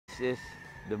is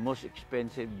the most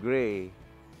expensive gray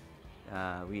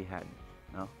we had,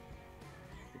 no?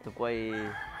 Ito po ay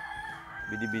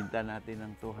binibinta natin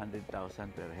ng 200,000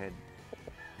 per head,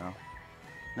 no?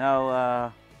 Now,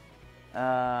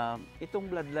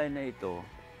 itong bloodline na ito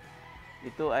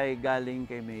ay galing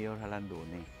kay Mayor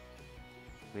Halandone,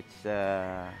 which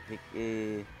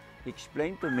he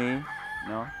explained to me,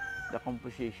 no, the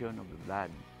composition of the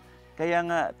blood. Kaya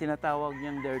nga tinatawag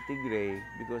niyang dirty gray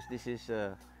because this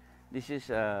is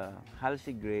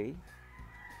Halsey gray,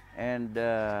 and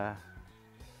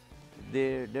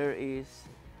there is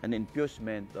an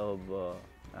infusement of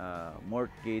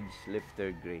mortgage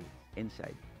lifter gray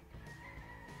inside,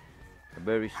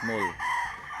 very small,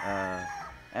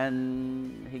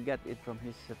 and he got it from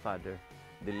his father,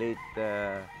 the late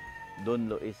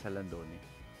Don Luis Halandone,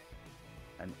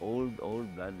 an old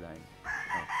bloodline.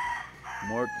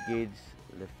 Mortgage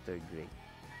lifter gray.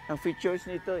 Ang features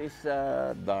nito is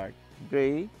dark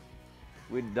gray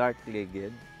with dark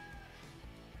legged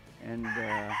and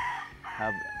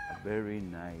have a very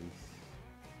nice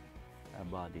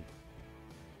body.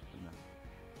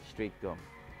 Straight comb.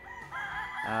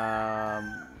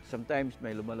 Sometimes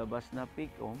may lumalabas na peak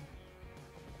comb,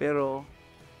 pero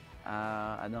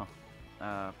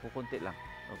kukunti lang.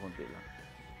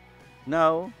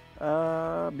 Now,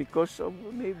 because of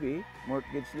maybe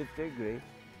mortgage lifter gray,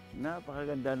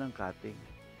 napakaganda ng cutting.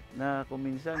 Na kung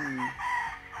minsan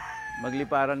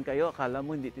magliparan kayo, akala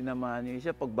mo hindi tinamaan yung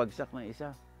isa, pagbagsak ng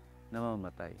isa,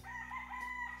 namamatay.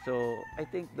 So, I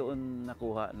think doon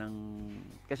nakuha ng,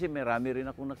 kasi marami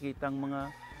rin akong nakitang mga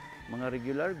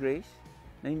regular grays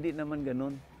na hindi naman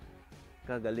ganun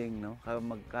kagaling, no,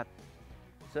 mag-cut.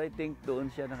 So, I think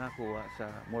doon siya nakakuha sa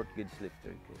mortgage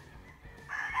lifter gray.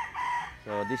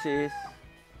 So this is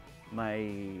my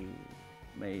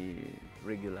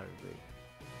regular gray.